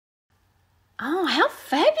Oh, how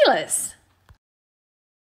fabulous.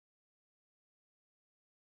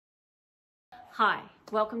 Hi,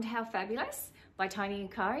 welcome to How Fabulous by Toni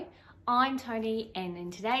and Co. I'm Toni, and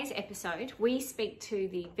in today's episode, we speak to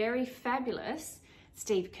the very fabulous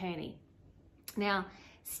Steve Kearney. Now,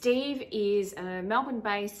 Steve is a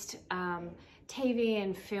Melbourne-based TV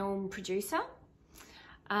and film producer,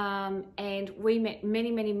 and we met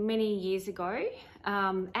many years ago,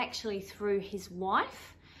 actually through his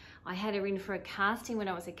wife. I had her in for a casting when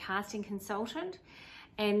I was a casting consultant,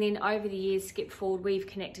 and then over the years, skip forward, we've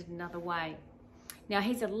connected another way. Now,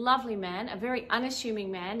 he's a lovely man, a very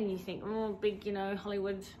unassuming man, and you think, oh, big,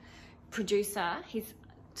 Hollywood producer. He's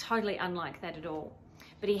totally unlike that at all.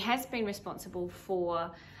 But he has been responsible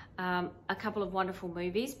for a couple of wonderful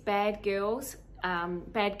movies, Bad Girl,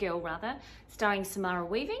 starring Samara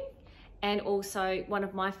Weaving, and also one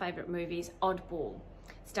of my favourite movies, Oddball,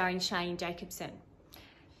 starring Shane Jacobson.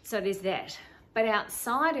 So there's that. But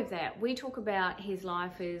outside of that, we talk about his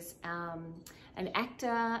life as an actor,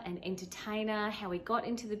 an entertainer, how he got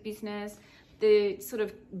into the business, the sort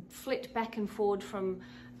of flit back and forward from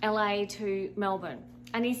LA to Melbourne.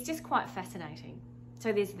 And he's just quite fascinating.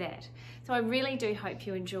 So there's that. So I really do hope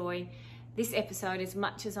you enjoy this episode as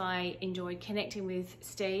much as I enjoyed connecting with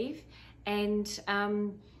Steve and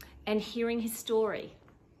hearing his story.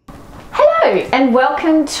 Hello and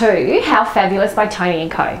welcome to How Fabulous by Toni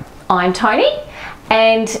and Co. I'm Toni,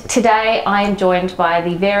 and today I am joined by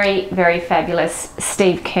the very fabulous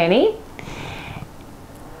Steve Kearney.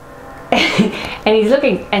 And he's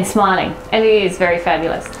looking and smiling, and he is very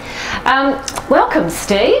fabulous. Welcome,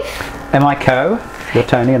 Steve. Am I Co? You're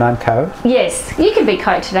Toni and I'm Co? Yes, you can be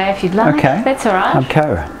Co today if you'd like. Okay. That's all right. I'm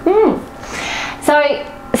Co. So,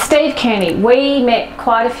 Steve Kearney, we met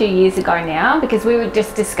quite a few years ago now because we were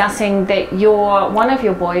just discussing that one of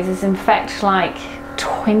your boys is in fact like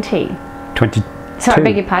 20. 22. Sorry, I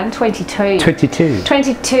beg your pardon, 22. 22.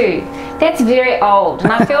 22. That's very old.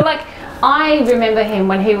 And I feel like I remember him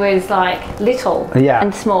when he was like little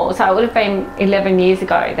and small. So it would have been 11 years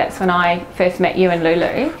ago. That's when I first met you and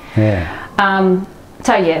Lulu. Yeah.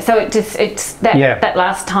 So that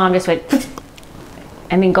last time just went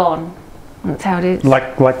and then gone. That's how it is.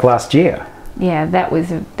 Like last year. Yeah, that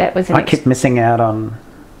was I kept missing out on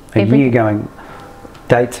a year going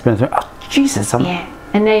dates. Oh, Jesus. Yeah.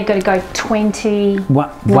 And now you've got to go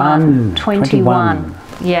 21. 21.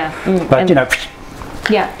 Yeah. But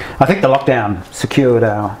yeah. I think the lockdown secured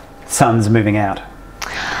our sons moving out.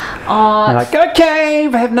 They're like, okay,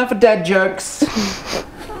 we have enough of dad jokes.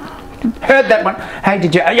 Heard that one. Hey,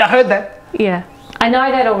 did you? I heard that. Yeah. I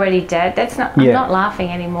know that already, Dad. That's not. I'm not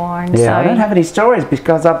laughing anymore. And I don't have any stories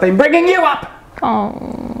because I've been bringing you up.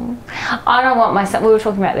 Oh, I don't want my son. We were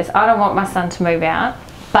talking about this. I don't want my son to move out,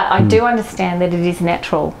 but I do understand that it is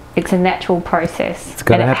natural. It's a natural process,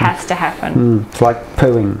 and it has to happen. It's like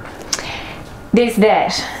pooing. There's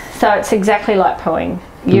that. So it's exactly like pooing.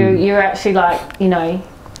 You're actually like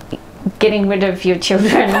getting rid of your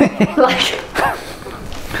children, like.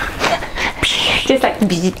 Just like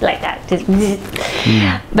that.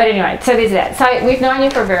 But anyway, so there's that. So we've known you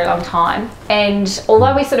for a very long time, and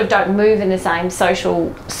although we sort of don't move in the same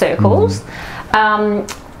social circles,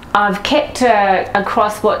 I've kept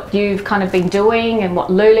across what you've kind of been doing and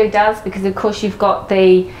what Lulu does, because of course you've got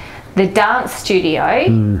the dance studio,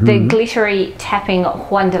 the glittery tapping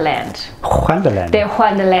Wonderland. Wonderland. The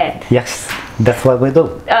Wonderland. Yes, that's what we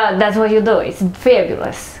do. That's what you do. It's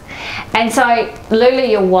fabulous. And so Lulu,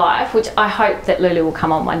 your wife, which I hope that Lulu will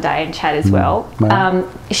come on one day and chat as well,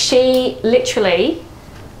 she literally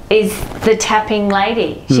is the tapping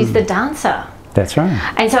lady. She's the dancer. That's right.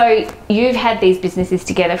 And so you've had these businesses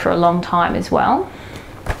together for a long time as well.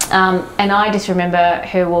 And I just remember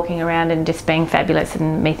her walking around and just being fabulous,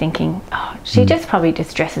 and me thinking, oh, she just probably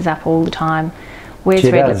just dresses up all the time, wears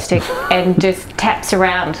red lipstick and just taps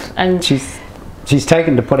around. And She's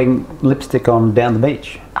taken to putting lipstick on down the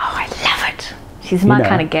beach. Oh, I love it. She's my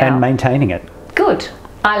kind of gal. And maintaining it. Good.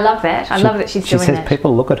 I love that. I love that she's doing that. She says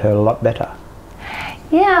people look at her a lot better.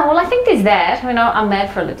 Yeah, well, I think there's that. I mean, I'm mad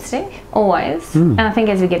for a lipstick, always. And I think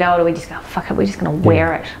as we get older, we just go, fuck it, we're just going to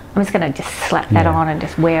wear it. I'm just going to just slap that on and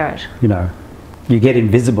just wear it. You get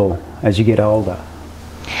invisible as you get older.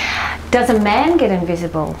 Does a man get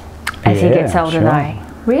invisible as he gets older, though?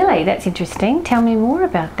 Really? That's interesting. Tell me more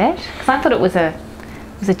about that. Because I thought it was a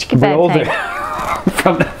chicken bad thing.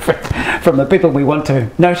 From the people we want to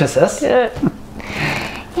notice us. Yeah,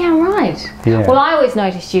 right. Yeah. Well, I always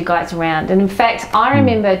noticed you guys around. And in fact, I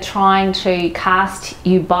remember trying to cast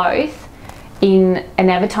you both in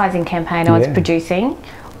an advertising campaign I was producing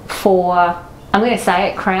for I'm going to say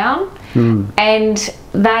it, Crown. And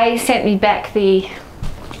they sent me back the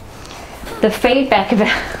feedback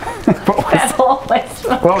about all this.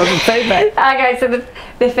 What was the feedback? Okay, so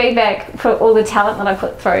the feedback for all the talent that I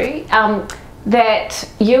put through, that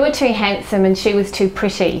you were too handsome and she was too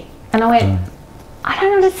pretty. And I went, I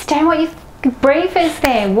don't understand what your brief is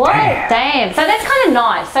there. What? Damn. So that's kind of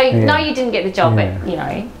nice. So no, you didn't get the job, but you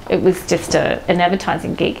know, it was just an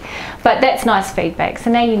advertising gig. But that's nice feedback.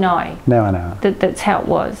 So now you know. Now I know. That's how it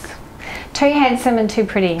was. Too handsome and too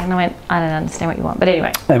pretty. And I went, I don't understand what you want. But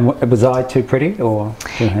anyway. And was I too pretty or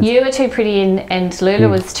too handsome? You were too pretty and Lulu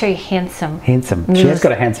was too handsome. Handsome. She has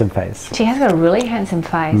got a handsome face. She has got a really handsome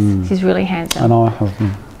face. She's really handsome. And I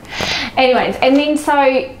Anyways, and then so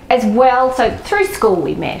as well, so through school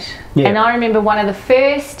we met. And I remember one of the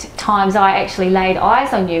first times I actually laid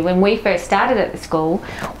eyes on you when we first started at the school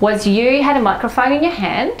was you had a microphone in your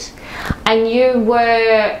hand and you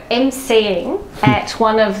were emceeing at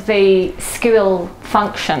one of the school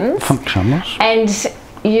functions. And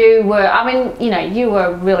you were, I mean, you know, you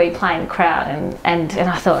were really playing crowd and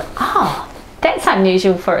I thought, oh, that's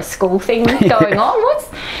unusual for a school thing going on.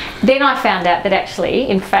 Then I found out that actually,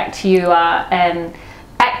 in fact, you are an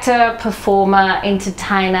actor, performer,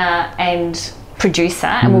 entertainer and producer,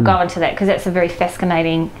 and we'll go into that because that's a very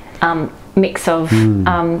fascinating mix of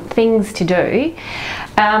things to do.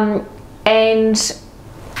 And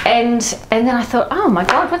then I thought, oh my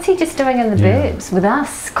God, what's he just doing in the Burbs with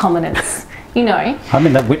us commoners? You know. I'm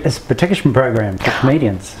in the witness protection program for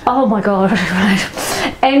comedians. Oh my God.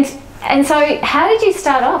 And so how did you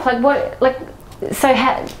start off? Like what, like, so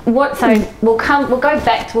how, what, so we'll come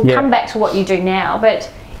back to what you do now,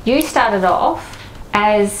 but you started off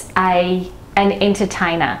as an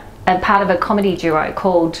entertainer, a part of a comedy duo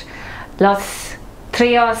called Los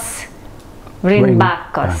Trios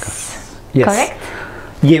Ringbarkus. Yes. Correct?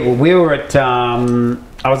 Yeah, well, we were at, I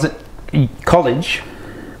was at college,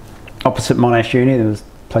 opposite Monash Uni. There was a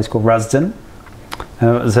place called Rusden. It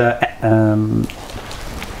was a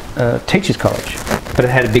teachers' college, but it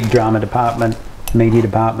had a big drama department, media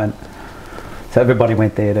department. So everybody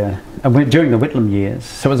went there during the Whitlam years,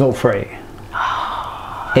 so it was all free.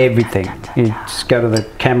 Everything. You just go to the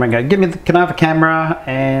camera and go, can I have a camera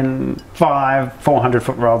and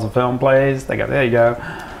 400-foot rolls of film, please? They go, there you go.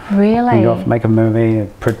 Really? You go off, make a movie,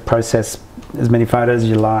 process as many photos as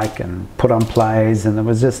you like, and put on plays, and it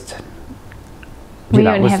was just. Were you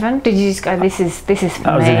in heaven? Did you just go, this is for me?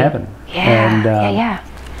 I was in heaven. Yeah.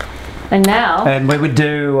 And now? And we would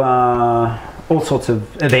do all sorts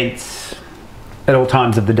of events at all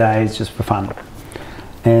times of the days just for fun.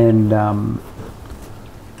 And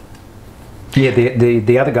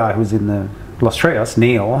the other guy who was in the Los Trios,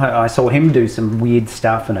 Neil, I saw him do some weird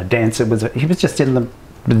stuff and a dance. He was just in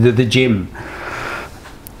the gym.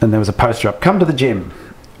 And there was a poster up, come to the gym.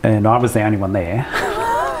 And I was the only one there.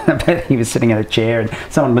 But he was sitting in a chair and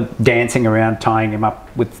someone was dancing around, tying him up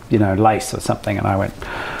with, you know, lace or something. And I went,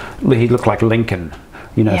 he looked like Lincoln,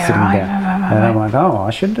 you know, sitting there. And I'm like, oh, I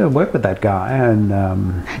should work with that guy. And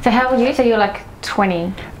so how old were you? So you were like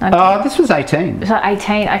 20? Oh, this was 18. So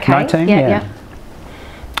 18, okay. 19, yeah.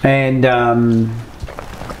 And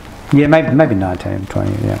yeah, maybe 19,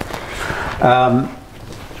 20, yeah.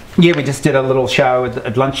 Yeah, we just did a little show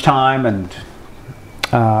at lunchtime, and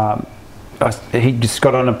he just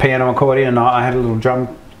got on a piano accordion, and I had a little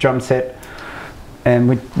drum set. And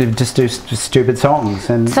we'd just do stupid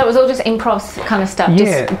songs. And so it was all just improv kind of stuff?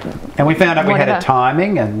 Yeah. Just and we found out we had a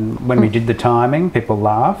timing, and when we did the timing, people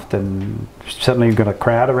laughed, and suddenly you've got a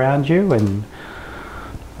crowd around you, and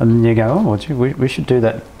you go, oh, we should do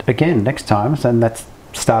that again next time. So then that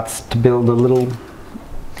starts to build a little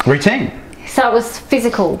routine. So it was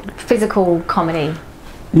physical comedy?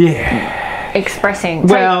 Yeah. Expressing?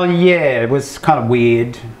 Well, yeah, it was kind of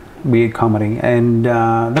weird comedy, and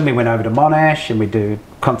then we went over to Monash and we do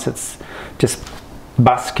concerts, just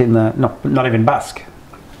busk in the not even busk,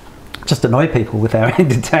 just annoy people with our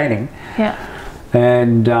entertaining. Yeah.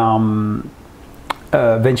 And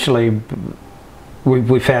eventually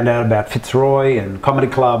we found out about Fitzroy and comedy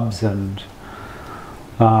clubs, and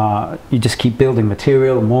you just keep building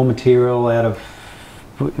material and more material out of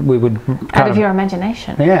your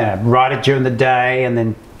imagination. Yeah, write it during the day and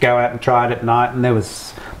then go out and try it at night, and there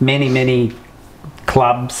was many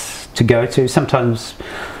clubs to go to. Sometimes,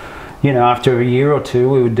 you know, after a year or two,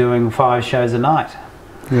 we were doing 5 shows a night,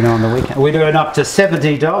 you know, on the weekend. We're doing up to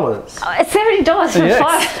 $70. $70 for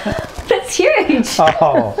 5? That's huge.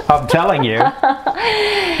 Oh, I'm telling you,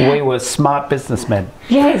 we were smart businessmen.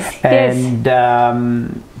 Yes. And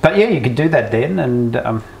but yeah, you could do that then, and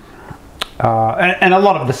a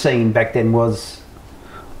lot of the scene back then was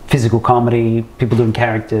physical comedy, people doing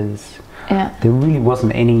characters. Yeah. There really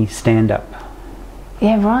wasn't any stand-up.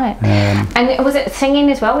 Yeah, right. And was it singing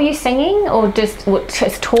as well? Were you singing or just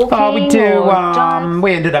talking? Oh, we do. Or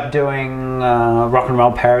we ended up doing rock and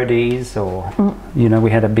roll parodies, or you know, we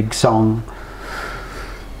had a big song.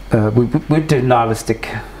 We'd do nihilistic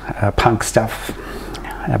punk stuff.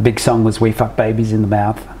 Our big song was "We Fuck Babies in the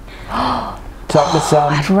Mouth." So it was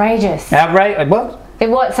outrageous. Outrageous. What? It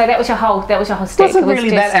was. So that was your whole stick. It wasn't really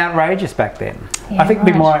that outrageous back then. Yeah, I think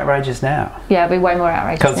it'd be more outrageous now. Yeah, it'd be way more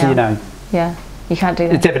outrageous now. Because you know. Yeah. You can't do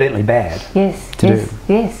that. It's evidently bad. Yes. To do.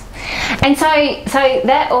 Yes. And so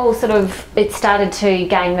that all sort of, it started to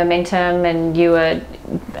gain momentum, and you were,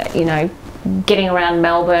 you know, getting around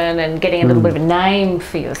Melbourne and getting a little bit of a name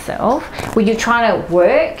for yourself. Were you trying to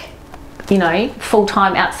work, you know, full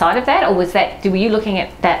time outside of that, or were you looking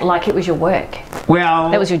at that like it was your work?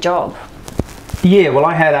 Well, that was your job. Yeah. Well,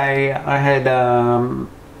 I had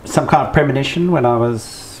some kind of premonition when I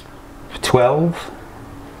was 12.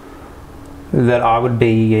 That I would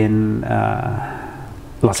be in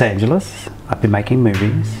Los Angeles. I'd be making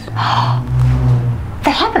movies. That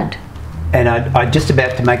happened? And I'd just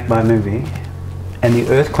about to make my movie, and the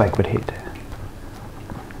earthquake would hit.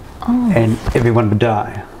 Oh. And everyone would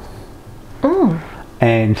die.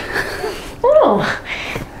 And...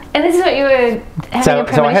 And this is what you were having a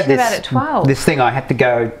premonition about at 12? This thing, I had to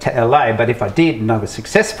go to LA, but if I did and I was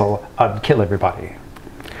successful, I'd kill everybody.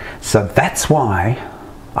 So that's why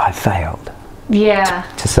I failed. Yeah.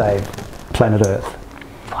 To save planet Earth.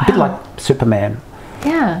 Wow. A bit like Superman.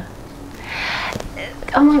 Yeah.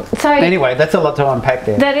 So anyway, that's a lot to unpack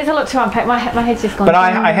there. That is a lot to unpack. My head's just gone. But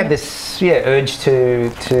I had this urge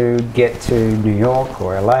to get to New York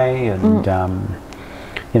or LA, and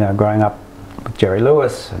you know, growing up with Jerry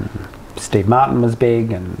Lewis and Steve Martin was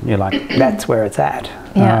big, and you're like, that's where it's at.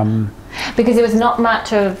 Yeah. Because there was not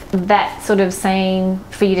much of that sort of scene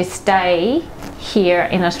for you to stay here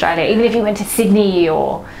in Australia, even if you went to Sydney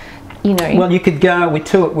or, you know. Well, you could go.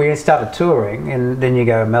 We started touring, and then you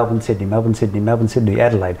go Melbourne, Sydney, Melbourne, Sydney, Melbourne, Sydney,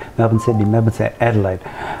 Adelaide, Melbourne, Sydney, Melbourne, Adelaide,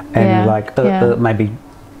 and you're like maybe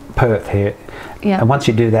Perth here. Yeah. And once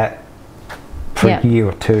you do that for a year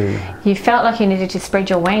or two, you felt like you needed to spread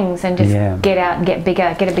your wings and just get out and get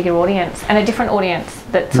bigger, get a bigger audience, and a different audience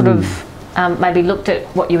that sort of. Maybe looked at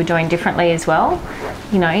what you were doing differently as well,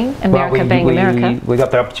 you know, America being America. We got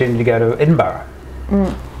the opportunity to go to Edinburgh,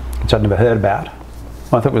 which I'd never heard about.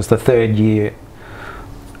 Well, I think it was the third year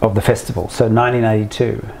of the festival, so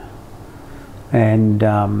 1982. And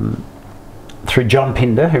through John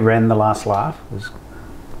Pinder, who ran The Last Laugh,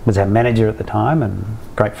 was our manager at the time and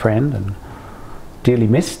great friend and dearly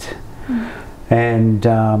missed. And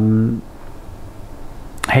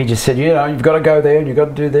he just said, you know, you've got to go there and you've got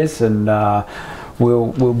to do this, and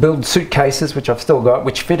we'll build suitcases, which I've still got,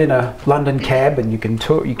 which fit in a London cab, and you can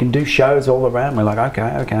tour, you can do shows all around. We're like,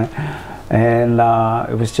 okay. And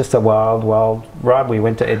it was just a wild ride. We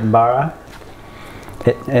went to Edinburgh,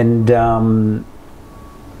 and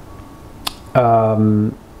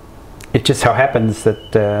it just so happens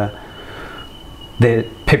that the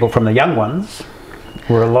people from the young ones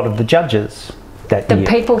were a lot of the judges. The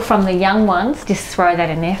people from the young ones, just throw that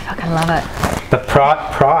in there, fucking love it. But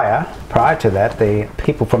prior to that, the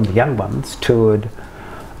people from the young ones toured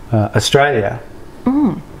Australia.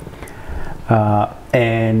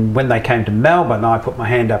 And when they came to Melbourne, I put my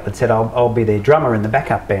hand up and said, I'll be their drummer in the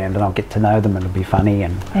backup band, and I'll get to know them, and it'll be funny.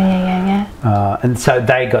 And and so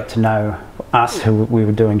they got to know us, who we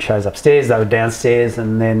were doing shows upstairs, they were downstairs,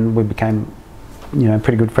 and then we became, you know,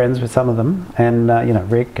 pretty good friends with some of them, and you know,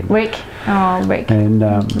 Rick, and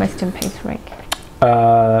rest in peace, Rick,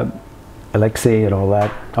 Alexi, and all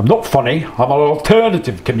that. I'm not funny. I'm an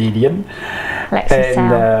alternative comedian. Alexi,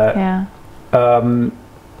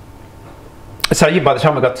 so by the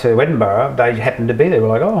time we got to Edinburgh, they happened to be there. We're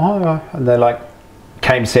like, oh hi, and they like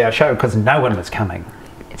came to see our show because no one was coming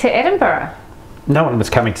to Edinburgh. No one was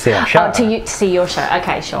coming to see our show. Oh, to see your show.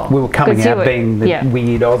 Okay, sure. We were coming out being the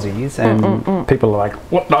weird Aussies, and people were like,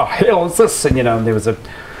 "What the hell is this?" And you know, there was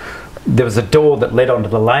a door that led onto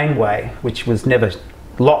the laneway, which was never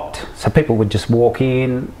locked, so people would just walk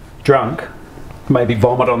in drunk, maybe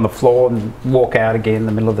vomit on the floor, and walk out again in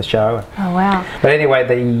the middle of the show. Oh wow! But anyway,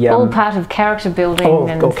 the all part of character building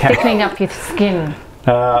and thickening up your skin,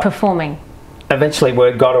 performing. Eventually,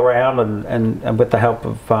 word got around, and with the help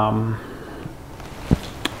of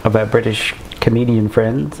our British comedian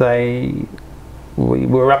friends, we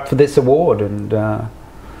were up for this award, and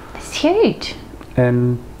it's huge.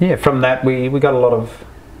 And yeah, from that we got a lot of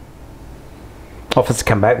offers to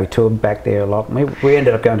come back. We toured back there a lot. We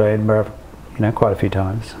ended up going to Edinburgh, you know, quite a few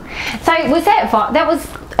times. So was that was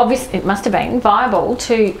obviously it must have been viable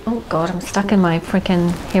to, oh God, I'm stuck in my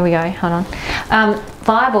freaking, here we go, hold on.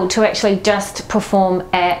 Viable to actually just perform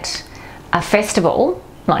at a festival,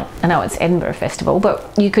 like, I know it's Edinburgh Festival,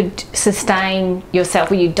 but you could sustain yourself.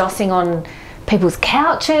 Were you dossing on people's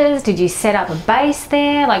couches? Did you set up a base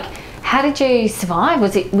there? Like, how did you survive?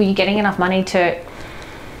 Were you getting enough money to,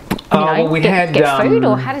 get food,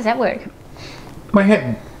 or how does that work? We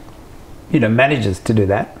had, managers to do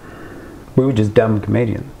that. We were just dumb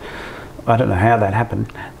comedians. I don't know how that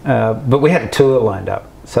happened, but we had a tour lined up.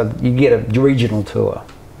 So you get a regional tour.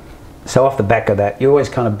 So off the back of that, you always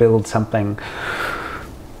kind of build something.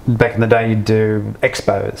 Back in the day, you'd do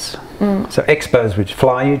expos. So expos would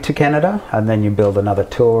fly you to Canada, and then you build another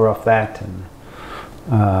tour off that. And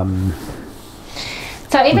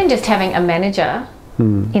so even just having a manager,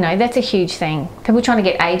 that's a huge thing. People trying to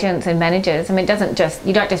get agents and managers. I mean, it doesn't just,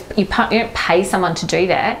 you don't pay someone to do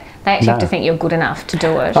that. They actually have to think you're good enough to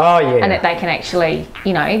do it. Oh yeah. And that they can actually,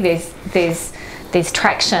 there's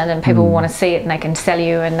traction, and people want to see it, and they can sell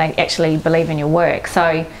you, and they actually believe in your work.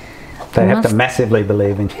 So they have to massively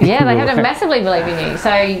believe in you. Yeah, they have to massively believe in you.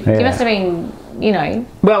 So you must have been,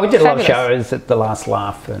 Well, we did fabulous. a lot of shows at the Last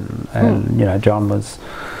Laugh, and John was,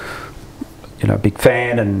 a big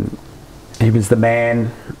fan, and he was the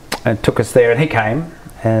man, and took us there, and he came,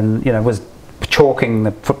 and was chalking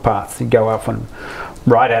the footpaths. He'd go up and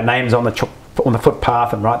write our names on the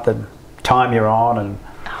footpath, and write the time you're on, and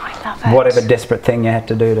whatever desperate thing you had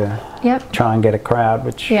to do to try and get a crowd.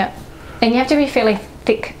 Which and you have to be fairly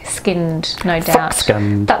thick-skinned, no doubt.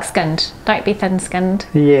 Thick-skinned. Don't be thin-skinned.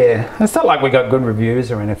 Yeah, it's not like we got good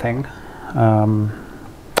reviews or anything.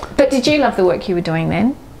 But did you love the work you were doing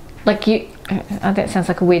then? Like that sounds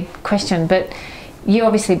like a weird question, but you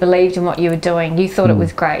obviously believed in what you were doing. You thought it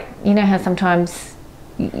was great. You know how sometimes...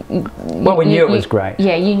 we knew it was great.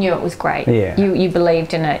 Yeah, you knew it was great. Yeah. You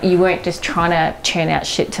believed in it. You weren't just trying to churn out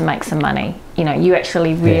shit to make some money. You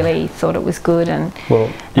actually really thought it was good. I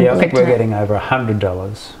think we're getting over $100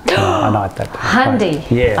 a night that time. Hundy.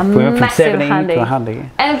 Yeah, we went from 70 to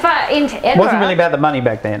 100. And but in Edinburgh, it wasn't really about the money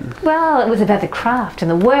back then. Well, it was about the craft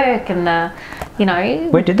and the work and the,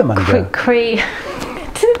 Where did the money go? To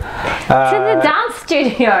the dance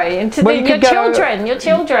studio and to your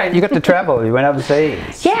children. You got to travel. You went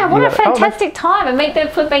overseas. Yeah, what a fantastic time, and meet the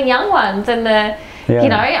flipping young ones, and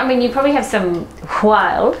you probably have some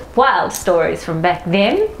wild stories from back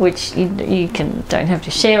then, which you don't have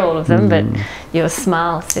to share all of them, but your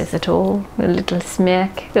smile says it all. A little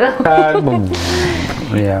smirk.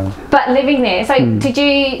 Yeah. But living there, so did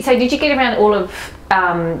you get around all of?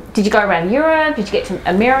 Did you go around Europe? Did you get to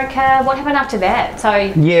America? What happened after that? So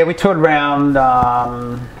yeah, we toured around.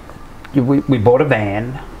 We bought a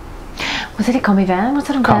van. Was it a combi van? What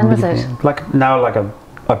sort of van was it? Like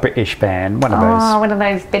a British van, one of those. Oh, one of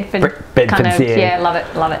those Bedford kind of. Yeah, love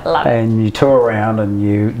it. And you tour around,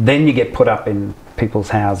 and then you get put up in people's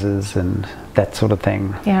houses and that sort of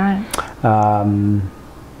thing. Yeah, right.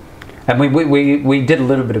 And we did a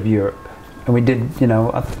little bit of Europe, and we did,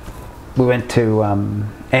 we went to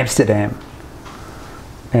Amsterdam,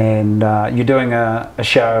 and you're doing a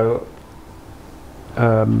show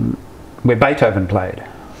where Beethoven played.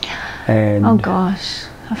 And oh gosh,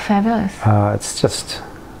 how fabulous! It's just,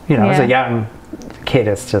 as a young kid,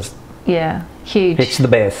 it's just huge. It's the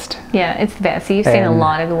best. Yeah, it's the best. So you've seen a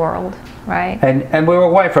lot of the world, right? And we were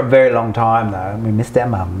away for a very long time though. We missed our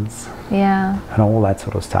mums. Yeah. And all that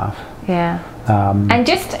sort of stuff. Yeah. And I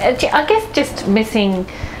guess just missing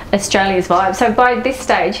Australia's vibe. So by this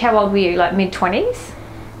stage, how old were you? Like mid-20s,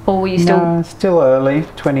 or were you still? No, still early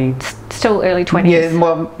 20. Still early 20s. Yeah,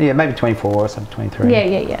 well, maybe 24 or something, 23.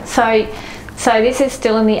 Yeah. So this is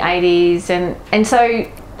still in the 80s, and so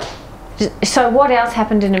what else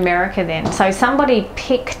happened in America then? So somebody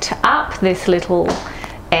picked up this little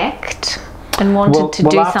act and wanted to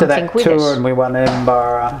do after something that with tour, it. and we won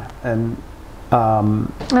Edinburgh, and I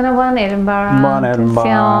won Edinburgh.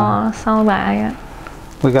 Ja, så var jag.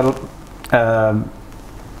 We got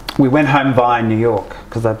we went home via New York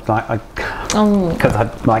because we'll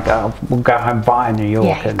go home via New York.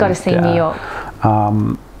 Yeah, you've got to see New York.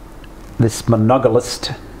 This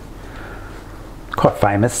monogamist, quite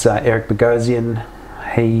famous, Eric Bogosian,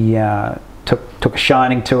 he took a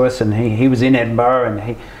shining to us, and he was in Edinburgh,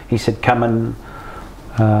 and he said, come and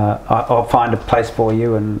I'll find a place for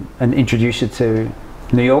you and introduce you to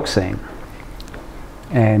New York scene.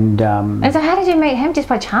 And so how did you meet him? Just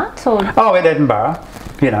by chance, or? Oh, in Edinburgh,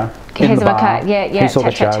 in the bar. Yeah,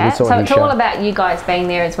 chat. So it's all about you guys being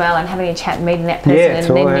there as well and having a chat, meeting that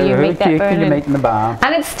person, and then you meet that person. You meet in the bar.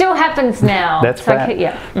 And it still happens now. That's right.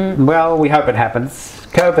 Yeah. Well, we hope it happens.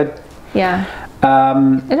 COVID. Yeah.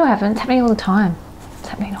 It all happens. It's happening all the time. It's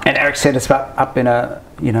happening all the And Eric set us up in a,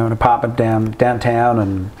 you know, an apartment downtown,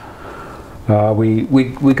 and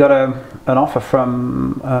we got an offer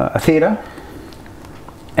from a theatre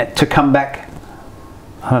to come back,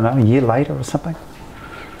 I don't know, a year later or something,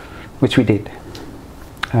 which we did.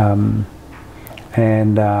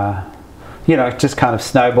 You know, it just kind of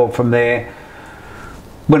snowballed from there.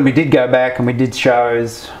 When we did go back and we did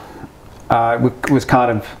shows, it was kind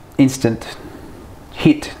of instant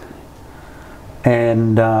hit.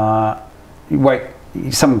 And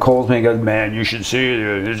someone calls me and goes, "Man, you should see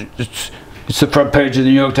it. It's the front page of the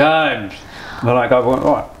New York Times." They're like,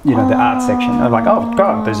 "Oh, you know, the art section." I'm like, "Oh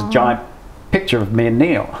God, there's a giant picture of me and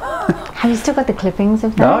Neil." Have you still got the clippings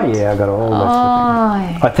of that? Oh yeah, I got all those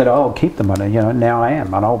clippings. I said, "Oh, I'll keep them on it." You know, now I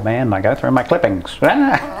am an old man and I go through my clippings.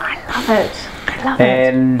 I love it. I love it.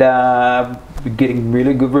 And we're getting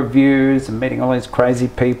really good reviews and meeting all these crazy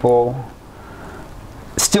people.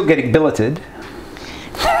 Still getting billeted.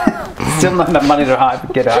 Still not enough money to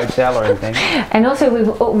get a hotel or anything. And also,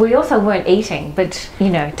 we also weren't eating, but you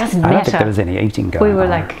know, it doesn't matter. I don't think there was any eating going on. We were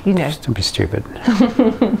like, you know, don't be stupid.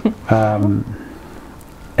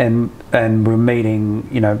 And we're meeting,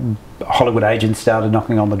 you know, Hollywood agents started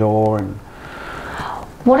knocking on the door. And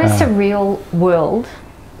what a surreal world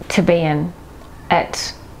to be in.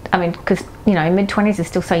 I mean, because you know, mid-20s is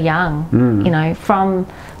still so young. You know, from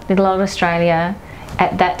little old Australia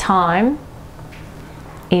at that time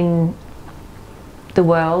in the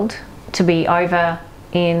world, to be over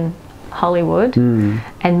in Hollywood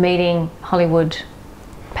and meeting Hollywood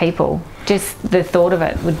people. Just the thought of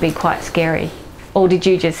it would be quite scary. Or did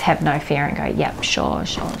you just have no fear and go, "Yep, sure,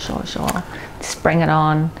 just bring it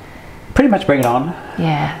on"? Pretty much bring it on.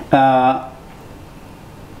 Yeah.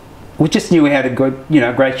 We just knew we had a good, you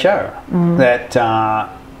know, great show that,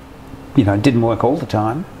 you know, didn't work all the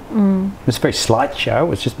time. It was a very slight show. It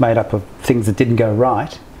was just made up of things that didn't go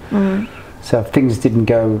right. So if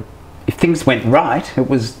things went right, it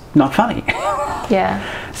was not funny. Yeah.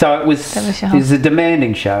 So it was a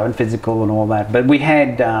demanding show and physical and all that. But we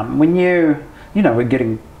had, we knew, you know, we're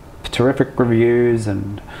getting terrific reviews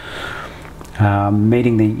and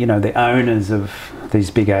meeting the, you know, the owners of these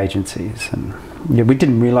big agencies, and yeah, we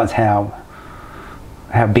didn't realise how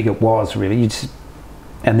big it was really.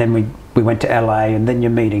 And then we went to LA, and then you're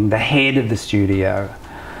meeting the head of the studio,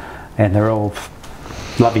 and they're all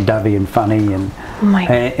lovey-dovey and funny, and oh my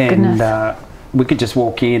goodness. We could just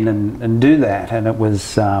walk in and do that, and it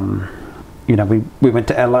was, you know, we went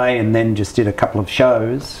to LA and then just did a couple of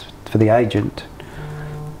shows for the agent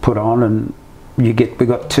put on, and we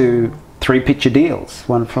got 3 picture deals,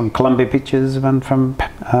 one from Columbia Pictures, one from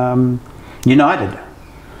United.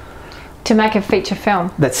 To make a feature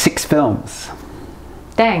film? That's 6 films.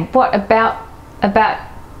 Dang, what about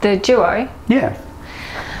the duo? Yeah.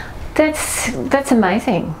 That's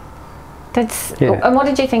amazing. Yeah. And what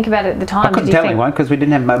did you think about it at the time? I couldn't tell anyone because we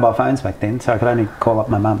didn't have mobile phones back then, so I could only call up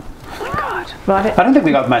my mum. Oh my God. Right. I don't think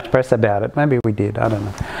we got much press about it. Maybe we did. I don't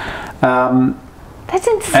know. That's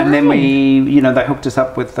insane. And then you know, they hooked us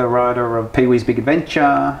up with the writer of Pee-wee's Big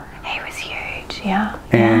Adventure. He was huge, yeah.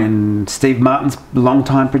 And Steve Martin's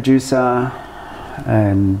longtime producer,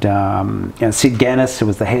 and you know, Sid Gannis, who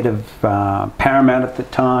was the head of Paramount at the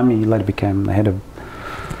time. He later became the head of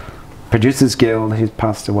Producers Guild. He's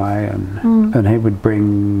passed away, and he would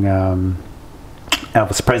bring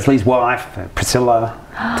Elvis Presley's wife, Priscilla,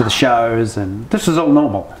 to the shows, and this was all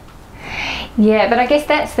normal. Yeah, but I guess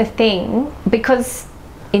that's the thing, because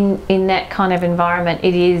in that kind of environment,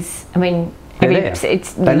 it is. I mean, you're there.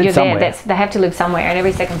 They have to live somewhere, and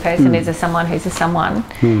every second person is someone who's a someone,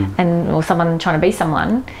 or someone trying to be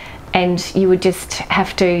someone, and you would just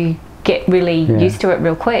have to get really used to it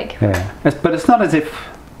real quick. Yeah, but it's not as if.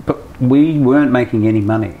 But we weren't making any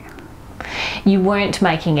money. You weren't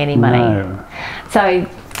making any money. No. So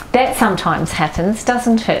that sometimes happens,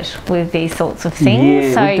 doesn't it, with these sorts of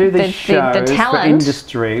things? Yeah, so we do the shows the talent. for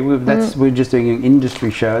industry. We're just doing industry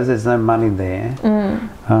shows. There's no money there.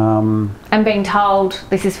 And being told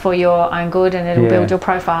this is for your own good and it'll build your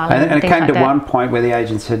profile. And it came like to one point where the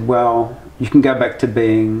agent said, "Well, you can go back to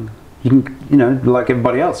being, you know, like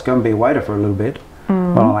everybody else, go and be a waiter for a little bit."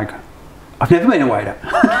 Well, I'm like, I've never been a waiter.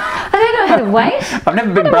 I don't know how to wait. I've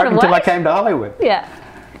never been broke until I came to Hollywood. Yeah.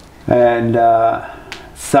 And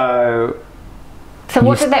so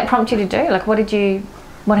what did that prompt you to do? Like, what happened?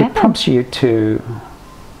 It prompts you to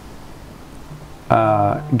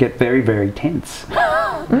get very, very tense.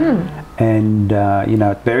 And, you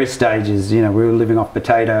know, at various stages, you know, we were living off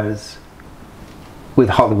potatoes with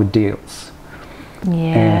Hollywood deals.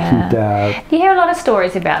 Yeah. And, you hear a lot of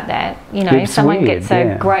stories about that. You know, someone gets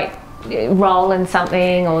a great role in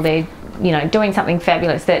something, or they're, you know, doing something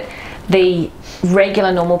fabulous, that the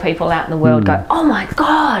regular normal people out in the world go, oh my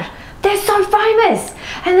God, they're so famous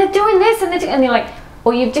and they're doing this and you're like,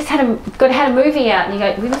 or you've just had a movie out and you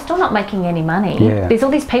go, we're still not making any money. Yeah. There's all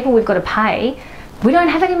these people we've got to pay. We don't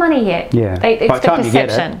have any money yet. Yeah. It's By the time you get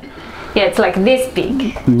perception. Yeah, it's like this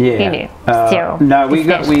big. Yeah. Still. No,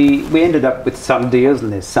 we ended up with some deals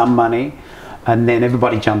and there's some money, and then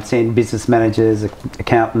everybody jumps in, business managers,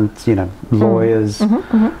 accountants, you know, lawyers, PR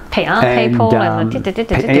people, and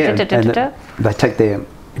they take their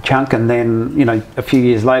chunk, and then, you know, a few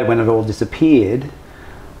years later when it all disappeared,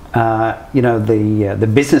 you know,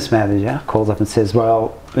 the business manager calls up and says,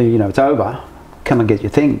 well, you know, it's over, come and get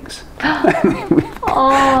your things.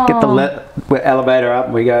 Get the elevator up,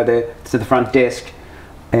 and we go there to the front desk,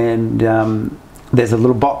 and there's a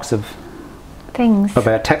little box of things of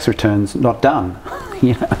our tax returns not done.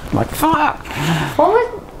 You know, like, fuck.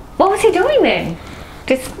 What was he doing then?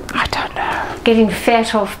 Just, I don't know. Getting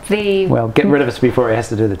fat off the... Well, get rid of us before he has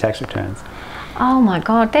to do the tax returns. Oh my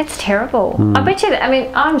God, that's terrible. I bet you that, I mean,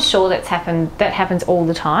 I'm sure that happens all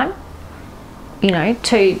the time. You know,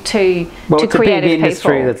 to it's a big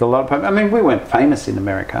industry. people. There's a lot of. I mean, we weren't famous in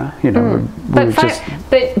America. You know, but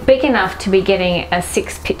big enough to be getting a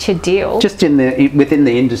 6-picture deal. Just within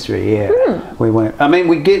the industry, yeah. We weren't. I mean,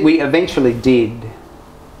 we eventually did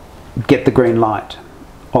get the green light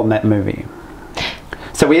on that movie.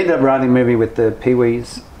 So we ended up writing a movie with the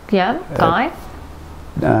Pee-wee's. Yeah, guy.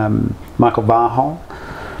 Michael Varhol,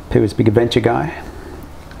 Pee-wee's Big Adventure guy,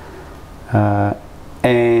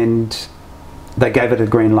 and they gave it a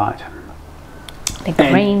green light. The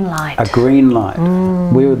green light. A green light.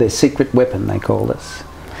 We were their secret weapon, they called us.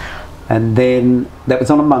 And then that was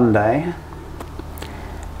on a Monday,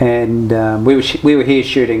 and we were here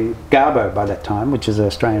shooting Garbo by that time, which is an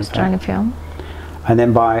Australian film. And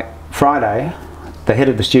then by Friday, the head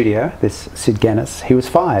of the studio, this Sid Gannis, he was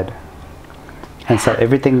fired, and so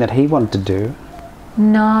everything that he wanted to do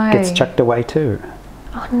gets chucked away too.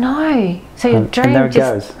 Oh no! So your dream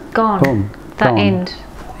just gone. Boom. That end.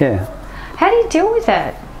 Yeah. How do you deal with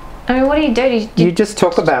that? I mean, what do you do? You just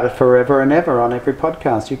talk about it forever and ever on every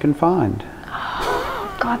podcast you can find.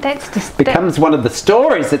 Oh, God, that's just... Becomes one of the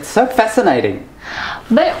stories. It's so fascinating.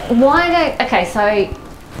 But why don't... Okay, so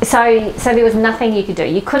there was nothing you could do.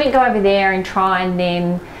 You couldn't go over there and try and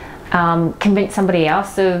then convince somebody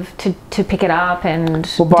else to pick it up and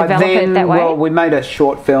develop it that way? Well, we made a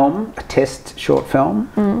short film, a test short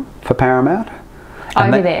film for Paramount.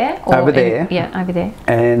 Over there? Over there. Yeah, over there.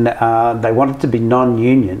 And they wanted to be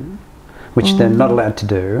non-union, which they're not allowed to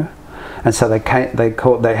do. And so they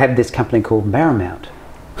had this company called Paramount.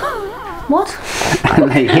 What? And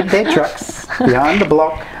they hid their trucks behind the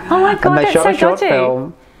block. Oh my God, and they shot so a short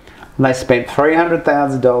film. And they spent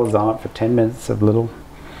 $300,000 on it for 10 minutes of little.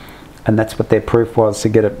 And that's what their proof was to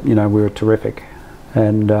get it. You know, we were terrific.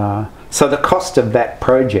 And so the cost of that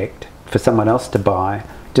project for someone else to buy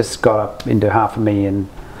just got up into $500,000,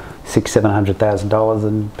 $600,000-$700,000,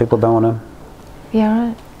 and people don't want to. Yeah,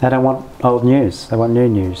 right. They don't want old news. They want new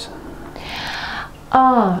news.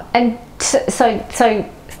 Oh, and so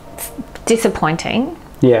disappointing.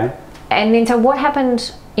 Yeah. And then so what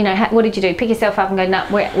happened? You know, what did you do? Pick yourself up and go, no,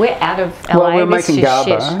 we're out of LA. Well, we were making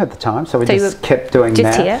Garbo at the time, so we just kept doing that.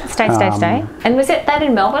 Just here, stay. And was it that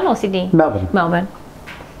in Melbourne or Sydney? Melbourne. Melbourne.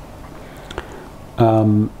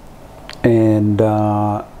 And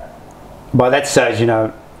by that stage, you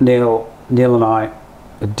know, Neil and I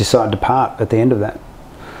decided to part at the end of that.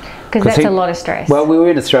 Because that's a lot of stress. Well, we were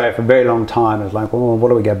in Australia for a very long time. It was like, well, what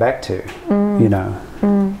do we go back to? You know.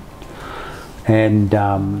 And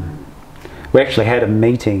we actually had a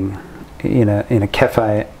meeting in a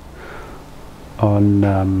cafe on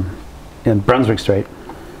in Brunswick Street.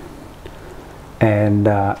 And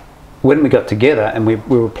when we got together and we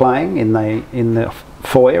were playing in the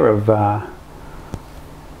foyer of the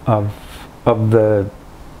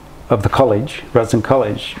college, Rusden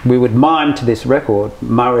College, we would mime to this record,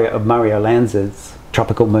 Mario Lanza's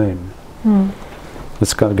Tropical Moon.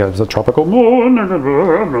 This kind of goes, a tropical moon,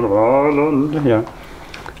 you know.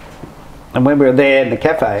 And when we were there in the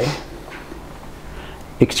cafe,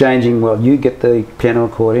 exchanging, well, you get the piano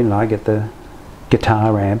accordion and I get the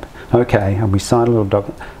guitar amp. Okay, and we sign a little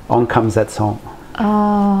document. On comes that song.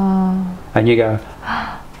 Oh. And you go,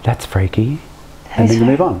 that's freaky. And then you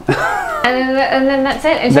move on. And then that's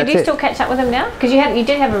it. And so do you still catch up with them now? Because you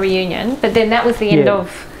did have a reunion, but then that was the end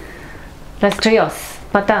of Los Trios.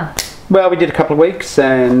 Well, we did a couple of weeks,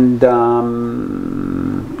 and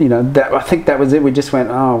you know, I think that was it. We just went,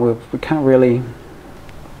 oh, we can't really,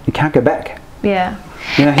 you can't go back. Yeah.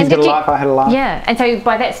 You know, he's got a life, I had a life. Yeah, and so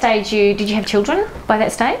by that stage, did you have children by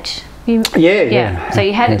that stage? Yeah. So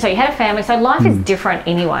you had a family. So life is different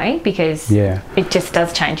anyway, because it just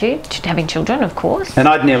does change you, having children, of course. And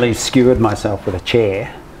I'd nearly skewered myself with a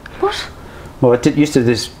chair. What? Well, I used to do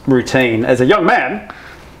this routine. As a young man,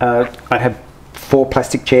 I'd have 3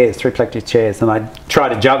 plastic chairs, and I'd try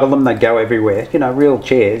to juggle them. They'd go everywhere. You know, real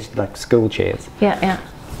chairs, like school chairs. Yeah.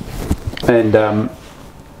 And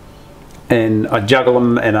I'd juggle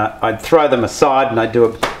them, and I'd throw them aside, and I'd do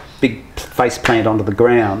a big face plant onto the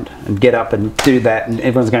ground and get up and do that, and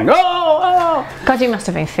everyone's going, oh! God, you must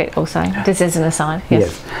have been fit also. This is an aside.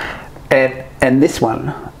 Yes. And this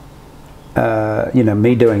one, you know,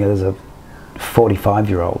 me doing it as a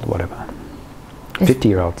 45-year-old, whatever,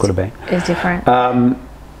 50-year-old could have been. It's different. A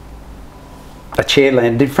chair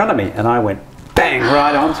landed in front of me, and I went bang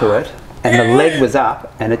right onto it, and the leg was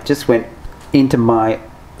up, and it just went into my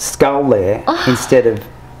skull there instead of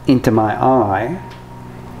into my eye,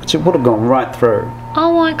 which it would have gone right through.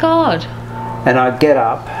 Oh my God. And I get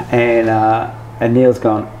up, and Neil's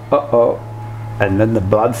gone, uh-oh, and then the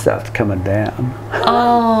blood starts coming down.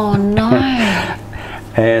 Oh no.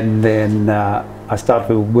 And then I start to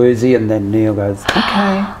feel woozy, and then Neil goes,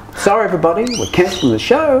 okay, sorry everybody, we're cancelling the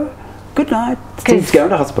show. Good night. Steve's going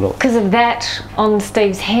to hospital. Because of that on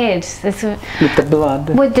Steve's head. With the blood.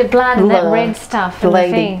 With the blood and that red stuff and the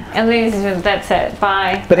thing. And then that's it.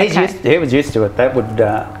 Bye. But he was used to it. That would...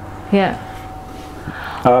 yeah,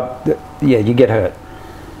 you get hurt.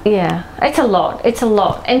 Yeah, it's a lot. It's a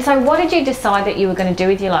lot. And so what did you decide that you were going to do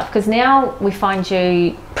with your life? Because now we find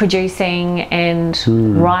you producing and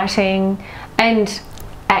writing and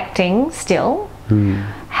acting still.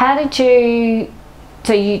 How did you...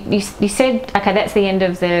 So you said, okay, that's the end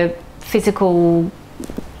of the physical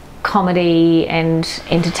comedy and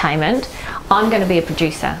entertainment. I'm going to be a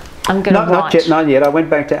producer. I'm going to write. Not yet. I went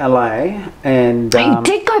back to LA and... you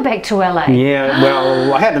did go back to LA? Yeah,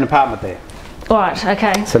 well, I had an apartment there. All right,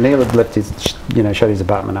 okay. So Neil had left his, shut his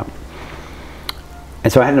apartment up.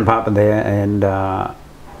 And so I had an apartment there, and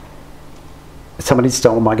somebody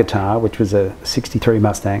stole my guitar, which was a '63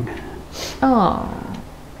 Mustang. Oh,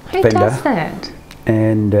 who Fender. does that?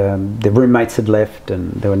 And the roommates had left,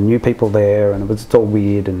 and there were new people there, and it was all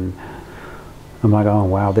weird, and I'm like, oh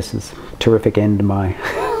wow, this is a terrific end to my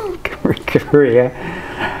career.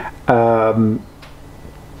 But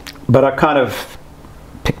I kind of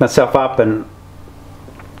picked myself up and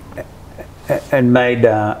made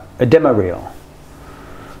a demo reel.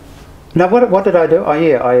 Now what did I do? Oh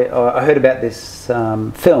yeah, I heard about this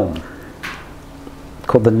film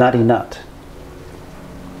called The Nutty Nut,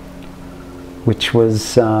 which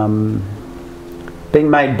was being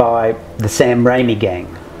made by the Sam Raimi gang.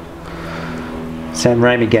 Sam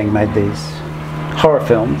Raimi gang made these horror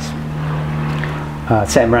films.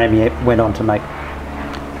 Sam Raimi went on to make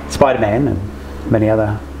Spider-Man and many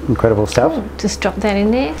other incredible stuff. Oh, just drop that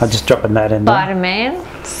in there. I'm just dropping that in there.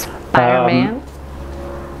 Spider-Man.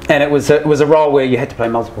 And it was a role where you had to play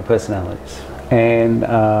multiple personalities. And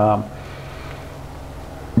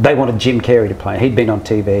they wanted Jim Carrey to play it. He'd been on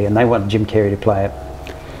TV, and they wanted Jim Carrey to play it,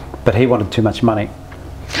 but he wanted too much money.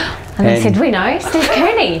 And they said, we know, Steve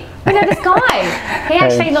Kearney. We know this guy. He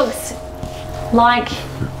actually looks like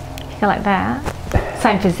that.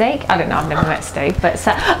 Same physique. I don't know, I've never met Steve, but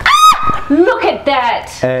so... look at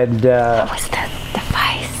that! And... what was the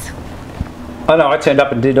face? I know, I turned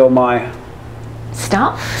up and did all my...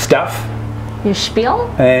 Stuff? Your spiel?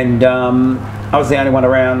 And I was the only one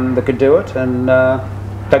around that could do it, and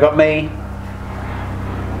they got me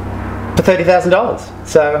for $30,000.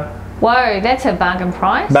 So... Whoa, that's a bargain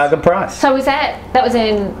price. Bargain price. So was that was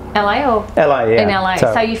in LA or? LA, yeah. In LA.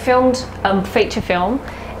 So you filmed a feature film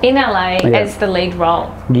in LA as the lead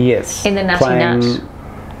role. Yes. In The Nutty Nut.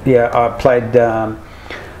 Yeah, I played.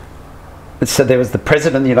 So there was the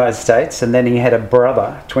President of the United States, and then he had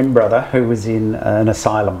a twin brother, who was in an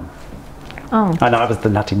asylum. Oh. And I was the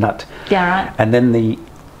Nutty Nut. Yeah, right. And then they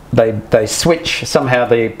switch. Somehow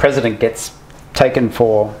the president gets taken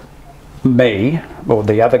for me, or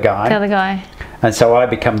the other guy. The other guy. And so I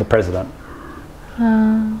become the president.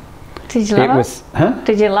 Did you love it?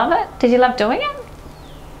 Did you love it? Did you love doing it?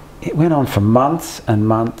 It went on for months and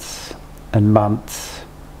months and months,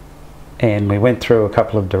 and we went through a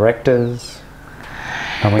couple of directors,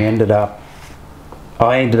 and I ended up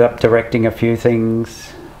directing a few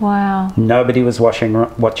things. Wow. Nobody was watching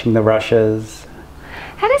the rushes.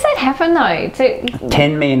 How does that happen though?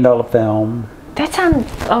 $10 million film. That's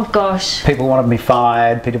oh gosh. People wanted me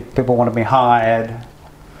fired. People wanted me hired.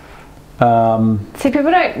 See,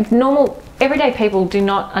 everyday people do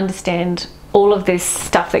not understand all of this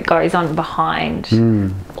stuff that goes on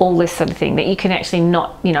behind all this sort of thing, that you can actually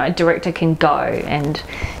not, you know, a director can go and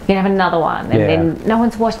you can have another one and then no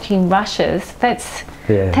one's watching rushes. That's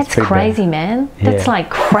crazy, man. That's like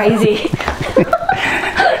crazy.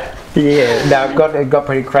 Yeah, no, it got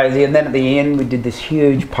pretty crazy. And then at the end we did this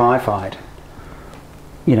huge pie fight.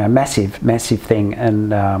 You know, massive thing.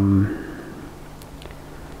 And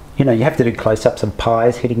you know, you have to do close-ups of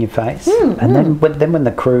pies hitting your face, and then when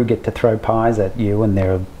the crew get to throw pies at you and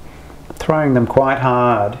they're throwing them quite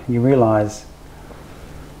hard, you realise,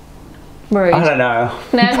 rude. I don't know.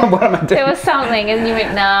 No, what am I doing? There was something, and you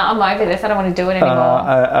went, "Nah, I'm over this. I don't want to do it anymore."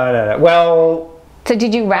 I don't know. Well, so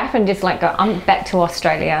did you wrap and just like go, "I'm back to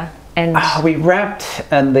Australia"? And we wrapped,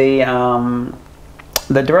 and the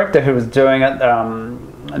director who was doing it,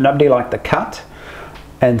 nobody liked the cut.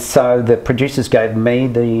 And so the producers gave me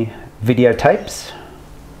the videotapes,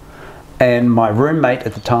 and my roommate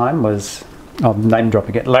at the time was, I'll name drop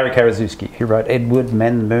again, Larry Karaszewski, who wrote Ed Wood,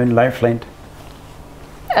 Man in the Moon, Larry Flint.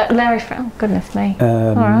 Larry Flint, oh, goodness me.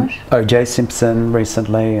 All right. O.J. Simpson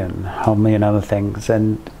recently, and a whole million other things.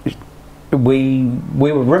 And we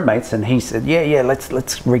were roommates, and he said, yeah,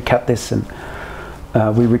 let's recut this. And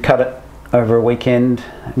we recut it over a weekend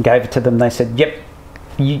and gave it to them. They said, yep,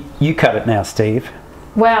 you cut it now, Steve.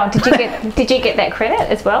 Wow, did you get that credit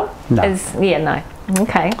as well? No. No.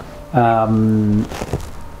 Okay. I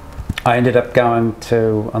ended up going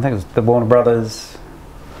to, I think it was the Warner Brothers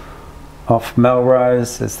off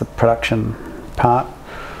Melrose as the production part,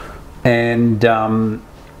 and 2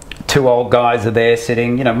 old guys are there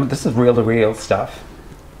sitting, you know, this is reel-to-reel stuff,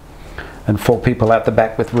 and 4 people out the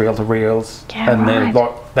back with reel-to-reels, and they're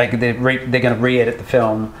going to re-edit the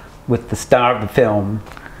film with the star of the film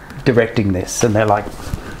directing this, and they're like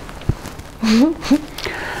oh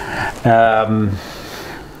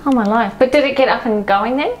my life. But did it get up and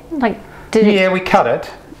going then? Like, we cut it,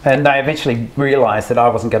 and they eventually realised that I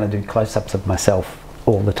wasn't going to do close-ups of myself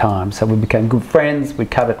all the time, so we became good friends. We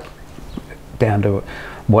cut it down to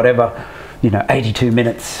whatever, you know, 82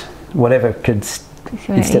 minutes, whatever could,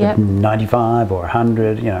 instead of 95 or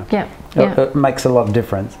 100, you know. It makes a lot of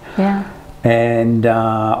difference. And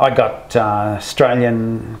I got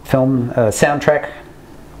Australian film soundtrack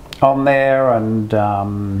on there, and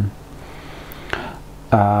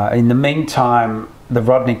in the meantime, the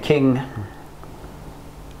Rodney King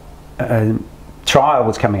trial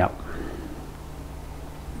was coming up,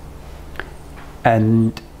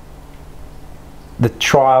 and the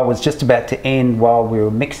trial was just about to end while we were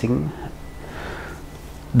mixing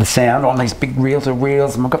the sound on these big reels,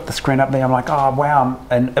 and I've got the screen up there. I'm like, oh wow,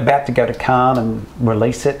 and about to go to Cannes and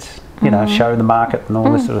release it, you know, show the market and all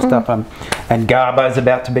this sort of stuff. And Garbo's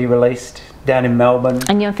about to be released down in Melbourne.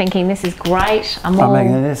 And you're thinking, this is great. I'm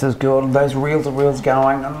thinking, this is good. Those reels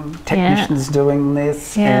going, and technicians doing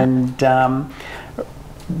this, and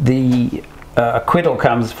the acquittal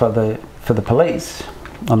comes for the police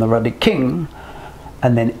on the Rodney King,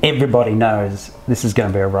 and then everybody knows this is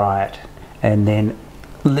going to be a riot, and then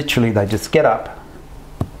literally they just get up,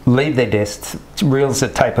 leave their desks, reels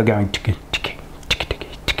of tape are going tick, tick, tick, tick, tick,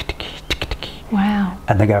 tick, tick, tick, wow,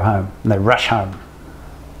 and they go home, and they rush home.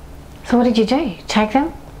 So what did you do? Take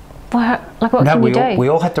them? What can you do? We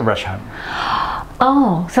all had to rush home.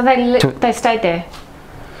 Oh, so they stayed there?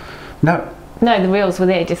 No, the reels were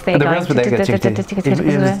there, just there. The reels were there.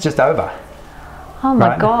 It was just over. Oh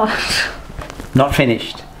my God. Not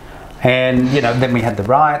finished. And you know, then we had the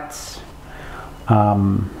riots.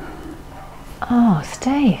 Oh,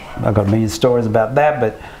 Steve. I've got a million stories about that,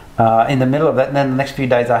 but in the middle of that, and then the next few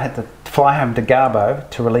days I had to fly home to Garbo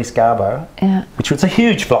to release Garbo, which was a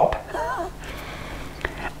huge flop.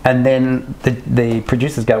 And then the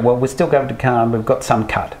producers go, well, we're still going to Cannes, we've got some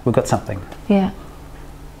cut, we've got something. Yeah.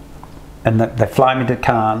 And they fly me to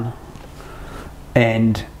Cannes,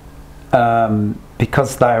 and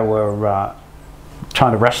because they were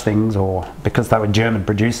trying to rush things, or because they were German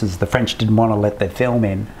producers, the French didn't want to let their film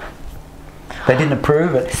in. They didn't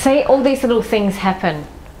approve it. See, all these little things happen.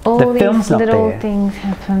 All these little things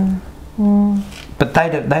happen. But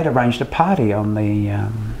they'd arranged a party on the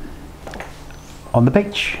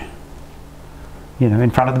beach, you know,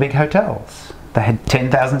 in front of the big hotels. They had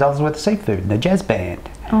 $10,000 worth of seafood and a jazz band.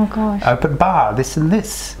 Oh gosh. Open bar, this and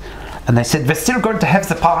this. And they said, we're still going to have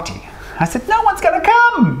the party. I said, no one's going to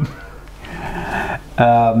come.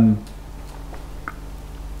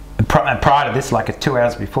 Prior to this, like 2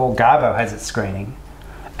 hours before, Garbo has its screening,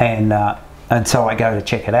 and so I go to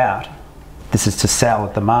check it out. This is to sell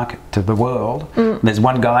at the market to the world. There's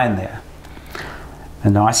one guy in there,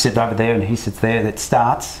 and I sit over there, and he sits there. It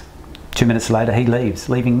starts, 2 minutes later, he leaves,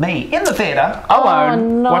 leaving me in the theatre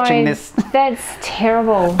alone watching this. That's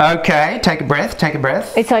terrible. Okay, take a breath, take a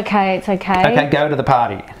breath. It's okay, it's okay. Okay, go to the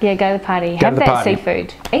party. Yeah, go to the party. Have that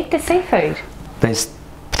seafood. Eat the seafood. There's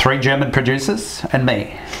 3 German producers and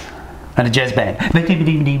me. And a jazz band.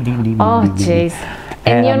 Oh, jeez.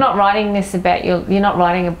 And you're not writing this about you're not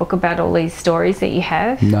writing a book about all these stories that you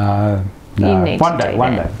have? No. You need one to day, do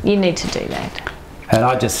one that. day. You need to do that. And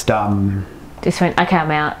I just went, okay,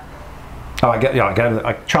 I'm out.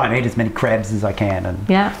 I try and eat as many crabs as I can and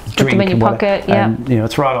put them in your pocket. Yeah, and, you know,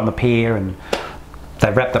 it's right on the pier, and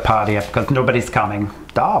they wrap the party up because nobody's coming.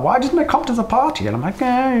 Why doesn't it come to the party? And I'm like,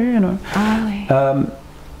 you know. Oh.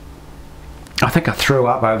 I think I threw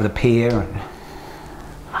up over the pier, and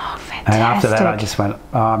after that I just went,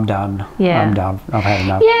 I'm done. Yeah, I'm done. I've had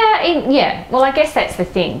enough. Yeah. Well, I guess that's the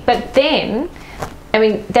thing. But then, I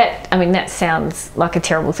mean that sounds like a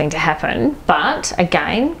terrible thing to happen. But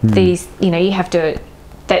again, these, you know, you have to.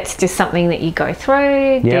 That's just something that you go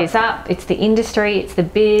through. There's it's the industry, it's the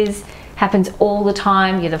biz. Happens all the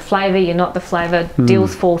time. You're the flavour, you're not the flavour.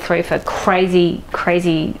 Deals fall through for crazy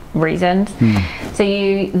reasons. So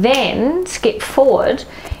you then skip forward.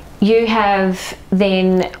 You have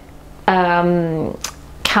then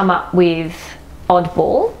come up with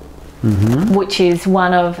Oddball, which is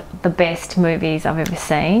one of the best movies I've ever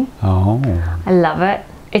seen. Oh, I love it.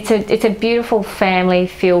 It's a beautiful family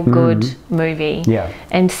feel good movie. Yeah,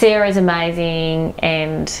 and Sarah's amazing,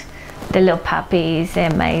 and the little puppies,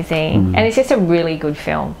 they're amazing. And it's just a really good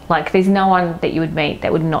film. Like, there's no one that you would meet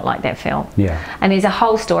that would not like that film. Yeah. And there's a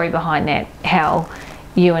whole story behind that, how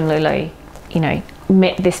you and Lulu, you know,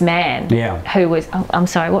 met this man who was, I'm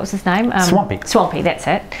sorry, what was his name? Swampy, that's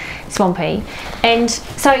it. Swampy. And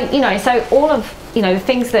so, you know, so all of, you know, the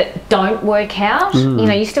things that don't work out, you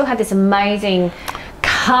know, you still have this amazing,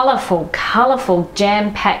 colourful,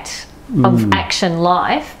 jam-packed of action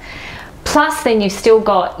life. Plus, then you've still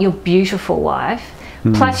got your beautiful wife,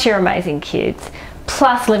 plus your amazing kids,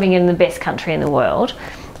 plus living in the best country in the world,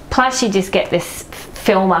 plus you just get this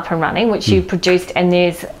film up and running, which you produced, and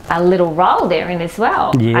there's a little role there in as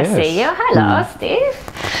well. Yes. I see you. Hello, Steve.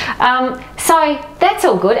 So that's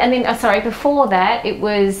all good. And then, sorry, before that, it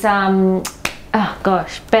was, oh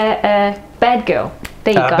gosh, Bad Girl.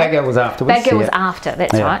 There you go. Bad Girl was afterwards. Bad Girl was after,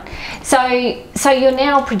 that's right. So you're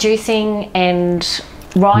now producing and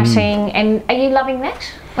writing, and are you loving that?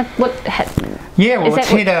 Like, what? Yeah, well, it's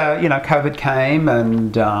hit. You know, COVID came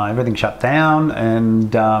and everything shut down,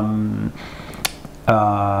 and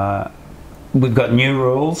we've got new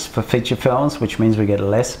rules for feature films, which means we get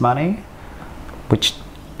less money, which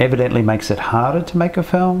evidently makes it harder to make a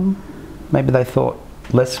film. Maybe they thought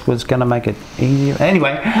less was going to make it easier.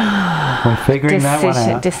 Anyway, we're figuring that one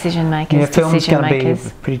out. Decision makers. Yeah, film's going to be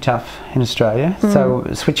pretty tough in Australia. So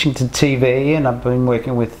switching to TV, and I've been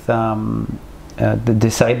working with the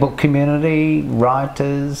disabled community,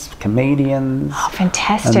 writers, comedians. Oh,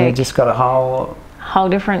 fantastic! And they just got a whole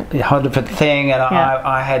different thing. And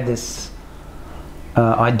I had this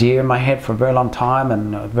idea in my head for a very long time,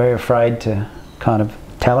 and I was very afraid to kind of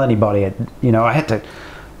tell anybody. You know, I had to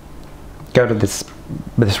go to this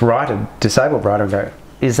disabled writer, and go,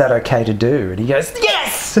 is that okay to do? And he goes,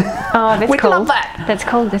 yes! Oh, that's We'd cool. love that. That's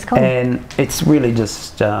cool, that's cool. And it's really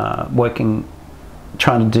just trying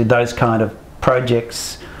to do those kind of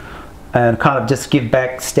projects and kind of just give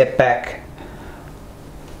back, step back,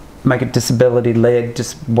 make it disability-led,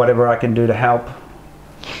 just whatever I can do to help.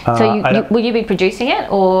 So will you be producing it,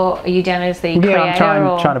 or are you down as the creator?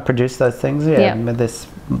 Yeah, I'm trying to produce those things, there's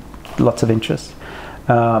lots of interest.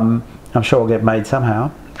 I'm sure it'll get made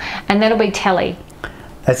somehow. And that'll be telly?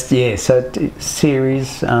 That's, so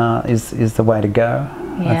series is the way to go,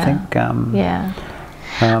 I think. I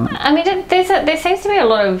mean, there seems to be a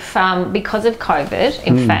lot of, because of COVID,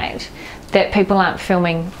 in fact, that people aren't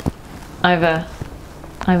filming over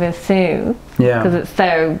Zoom, because it's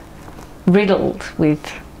so riddled with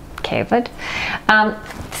COVID.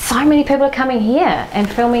 So many people are coming here and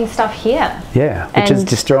filming stuff here. Yeah, which is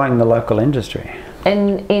destroying the local industry.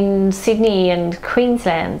 In Sydney and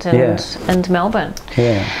Queensland and Melbourne.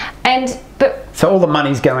 Yeah. So all the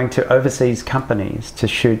money's going to overseas companies to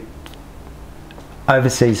shoot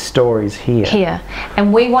overseas stories here. Here.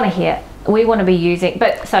 And we want to be using,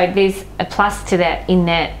 but so there's a plus to that in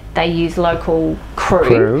that they use local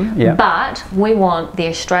crew, but we want the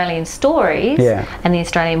Australian stories and the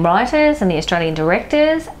Australian writers and the Australian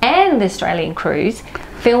directors and the Australian crews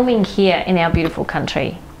filming here in our beautiful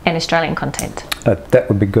country and Australian content. That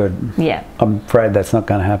would be good. Yeah. I'm afraid that's not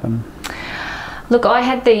going to happen. Look, I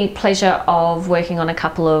had the pleasure of working on a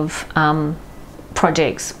couple of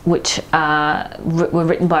projects which were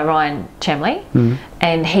written by Ryan Chamley,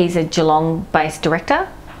 and he's a Geelong-based director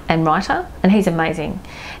and writer, and he's amazing.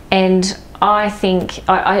 And I think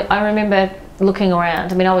I remember looking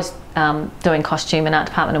around. I mean, I was doing costume and art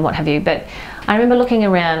department and what have you, but I remember looking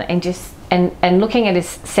around and just and looking at his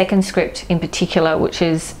second script in particular, which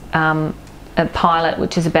is a pilot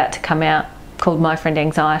which is about to come out, called My Friend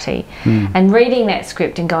Anxiety, and reading that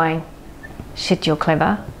script and going, shit, you're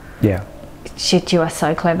clever. Yeah. Shit, you are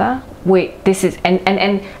so clever. This is and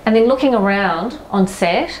then looking around on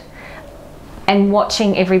set and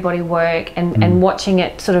watching everybody work and watching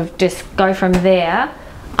it sort of just go from there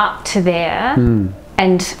up to there,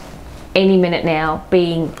 and any minute now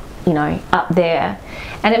being, you know, up there,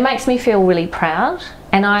 and it makes me feel really proud.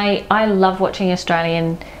 And I love watching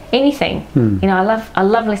Australian anything. You know, I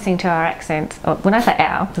love listening to our accents. When I say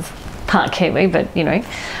our, it's part Kiwi, but you know,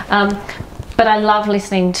 but I love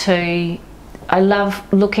listening to. I love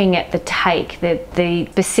looking at the take, the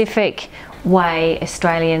specific way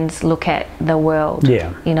Australians look at the world.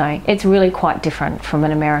 Yeah. You know, it's really quite different from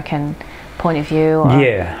an American point of view.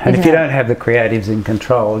 Yeah, and if you don't have the creatives in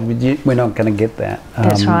control, we're not going to get that.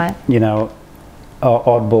 That's right. You know,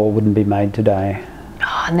 Oddball wouldn't be made today.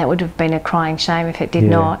 Oh, and that would have been a crying shame if it did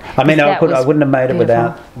not. I mean, I wouldn't have made it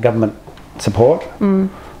without government support,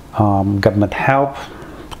 government help,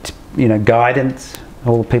 you know, guidance,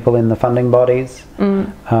 all the people in the funding bodies,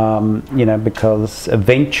 you know, because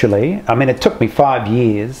eventually, I mean, it took me 5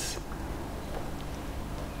 years,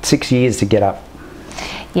 6 years to get up.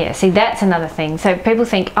 Yeah, see, that's another thing. So people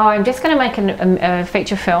think, oh, I'm just going to make a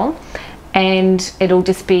feature film and it'll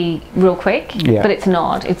just be real quick, but it's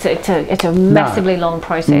not. It's a massively long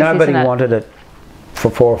process. Nobody wanted it for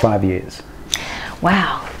 4 or 5 years.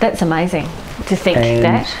 Wow, that's amazing to think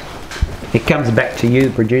that. It comes back to you,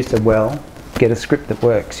 the producer. Well, get a script that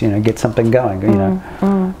works. You know, get something going. You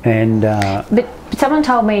know, and but someone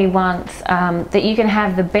told me once that you can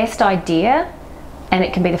have the best idea, and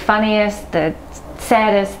it can be the funniest, the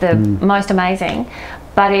saddest, the most amazing,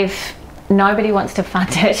 but if nobody wants to fund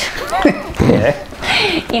it,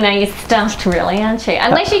 you know, you're stuffed, really, aren't you?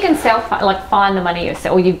 Unless you can find the money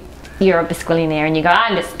yourself, or you're a bisquillionaire and you go,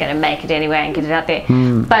 I'm just going to make it anyway and get it out there.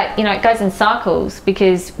 But you know, it goes in cycles,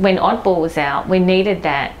 because when Oddball was out, we needed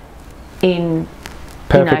that in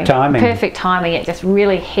perfect timing. Perfect timing. It just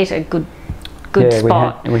really hit a good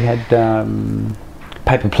spot. We had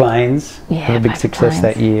Paper Planes, had a big success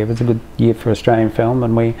that year. It was a good year for Australian film,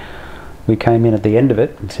 and we came in at the end of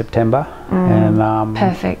it in September, and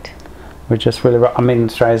perfect. We're just really. I mean,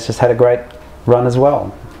 Australia's just had a great run as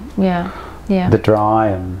well. Yeah, yeah. The Dry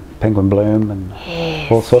and Penguin Bloom and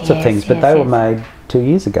all sorts of things, but they were made 2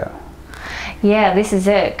 years ago. Yeah, this is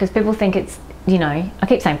it, because people think it's, you know, I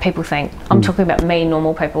keep saying people think. I'm talking about me,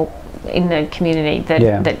 normal people in the community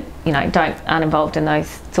that you know aren't involved in those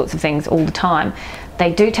sorts of things all the time.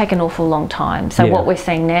 They do take an awful long time. So what we're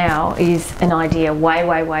seeing now is an idea way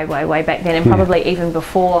back then, and probably even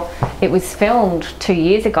before it was filmed 2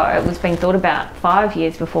 years ago. It was being thought about 5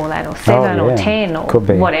 years before that, or 7 or 10 or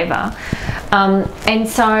whatever. And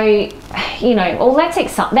so, you know, well, that's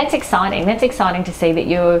exciting. That's exciting to see that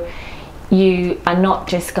you are not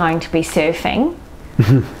just going to be surfing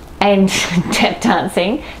and tap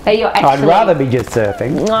dancing, that you're actually... I'd rather be just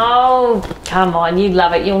surfing. Oh, come on, you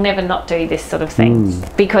love it. You'll never not do this sort of thing,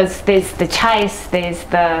 because there's the chase, there's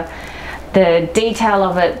the detail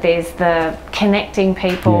of it, there's the connecting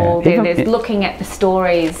people, there's looking at the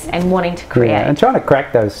stories and wanting to create. Yeah, and trying to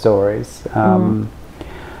crack those stories.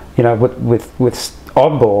 You know, with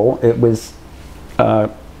Oddball, it was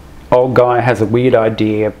old guy has a weird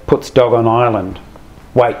idea, puts dog on island,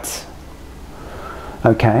 waits.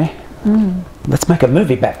 Okay, let's make a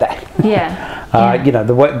movie about that. You know,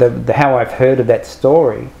 the how I've heard of that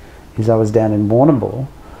story is I was down in Warrnambool,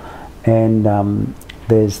 and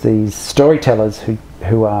there's these storytellers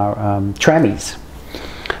who are trammies.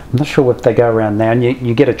 I'm not sure if they go around now, and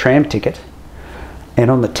you get a tram ticket, and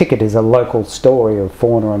on the ticket is a local story of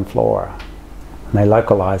fauna and flora, and they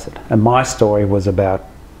localise it. And my story was about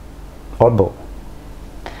Oddball,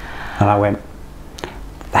 and I went,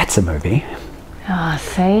 that's a movie. Ah,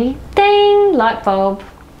 see? Ding! Light bulb.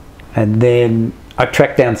 And then I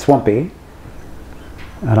tracked down Swampy,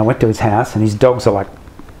 and I went to his house, and his dogs are like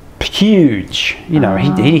huge. You know,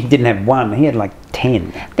 he didn't have one, he had like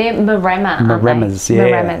 10. They're Maremma, Maremmas, yeah.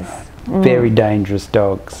 Maremmas. Very dangerous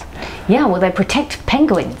dogs. Yeah, well, they protect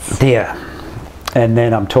penguins. Yeah. And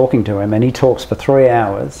then I'm talking to him, and he talks for 3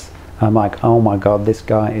 hours. I'm like, oh my God, this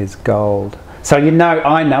guy is gold. So, you know,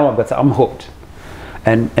 I'm hooked.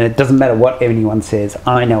 and it doesn't matter what anyone says.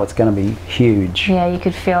 I know it's going to be huge. Yeah, you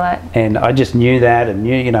could feel it. And I just knew that, and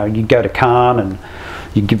you know, you go to Cannes and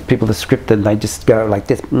you give people the script and they just go like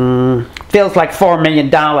this, feels like $4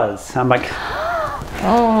 million. I'm like,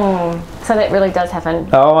 oh, so that really does happen.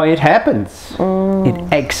 oh, it happens.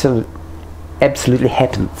 It absolutely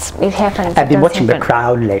happens. It happens. I've been watching The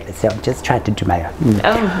Crown lately, so I'm just trying to do my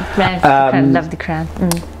Oh, man, I love The Crown.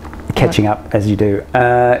 catching up as you do.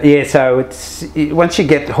 Yeah, so once you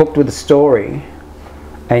get hooked with the story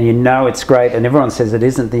and you know it's great and everyone says it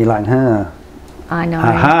isn't, then you're like, huh. I know.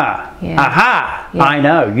 Aha. Yeah. Aha. Yeah. I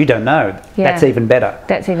know. You don't know. Yeah. That's even better.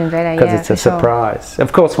 That's even better, Because yeah. it's a surprise.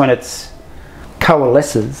 Of course, when it's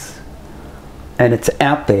coalesces and it's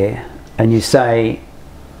out there and you say,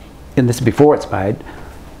 and this is before it's made,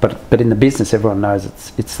 but in the business everyone knows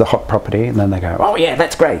it's the hot property, and then they go, oh yeah,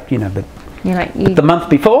 that's great, you know, but the month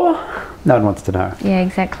before, no one wants to know. Yeah,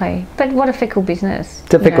 exactly. But what a fickle business.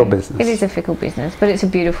 It's a fickle business. It is a fickle business, but it's a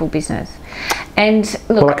beautiful business. And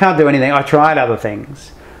look, well, I can't do anything. I tried other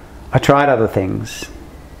things.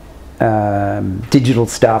 Digital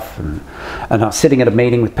stuff, and I was sitting at a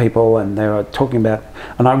meeting with people and they were talking about,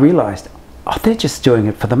 and I realised, oh, they're just doing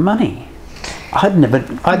it for the money. I'd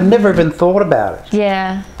never even thought about it.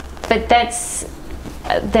 Yeah, but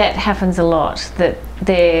that happens a lot. That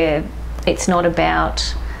it's not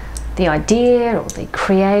about the idea or the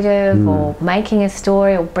creative or making a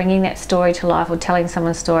story or bringing that story to life or telling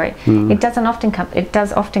someone's story. It does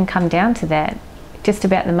often come down to that, just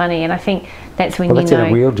about the money. And I think that's when that's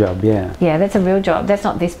a real job. Yeah. Yeah, that's a real job. That's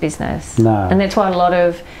not this business. No. And that's why a lot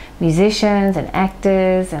of musicians and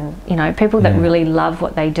actors and people that really love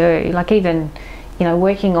what they do, like even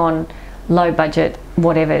working on low budget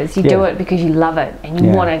whatevers, you do it because you love it and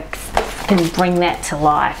you want to bring that to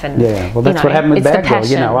life. And well, that's what happened with Bad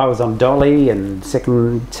Girl. I was on dolly and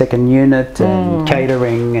second unit and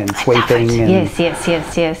catering and sweeping and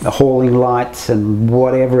yes, hauling lights and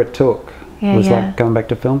whatever it took. It was like going back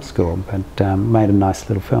to film school, but made a nice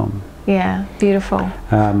little film. Yeah, beautiful.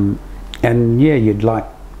 And yeah, you'd like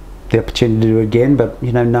the opportunity to do it again, but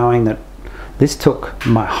knowing that this took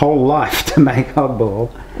my whole life to make Oddball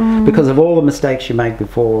because of all the mistakes you make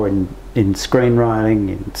before in screenwriting,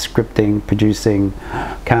 in scripting, producing,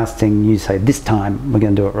 casting. You say, this time we're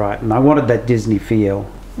going to do it right. And I wanted that Disney feel.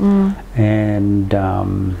 And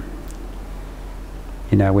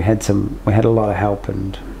we had a lot of help,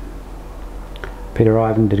 and Peter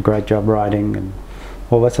Ivan did a great job writing and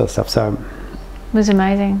all that sort of stuff. So it was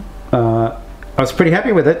amazing. I was pretty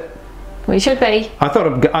happy with it. We should be. I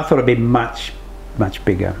thought it'd be much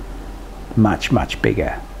bigger, much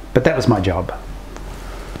bigger. But that was my job.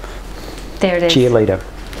 There it is. Cheerleader.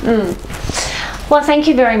 Well, thank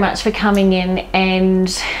you very much for coming in and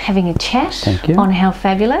having a chat on How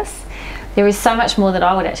Fabulous. There is so much more that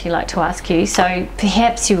I would actually like to ask you, so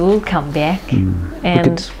perhaps you will come back and we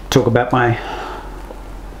could talk about my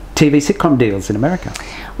TV sitcom deals in America.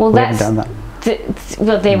 Well, we haven't done that.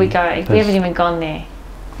 Well, there we go. We haven't even gone there.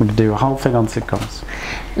 We're going to do a whole thing on sitcoms.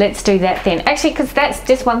 Let's do that then. Actually, because that's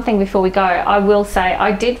just one thing before we go. I will say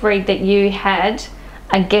I did read that you had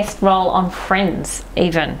a guest role on Friends,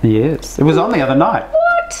 even. Yes, it was on the other night.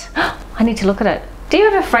 What? I need to look at it. Do you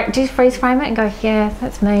ever do you freeze frame it and go, yeah,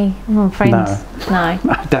 that's me, I'm on Friends? No.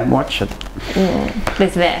 I don't watch it.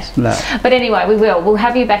 There's that. No. But anyway, we'll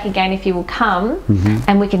have you back again if you will come,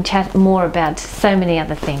 and we can chat more about so many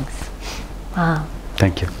other things.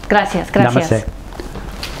 Thank you. Gracias. Namaste.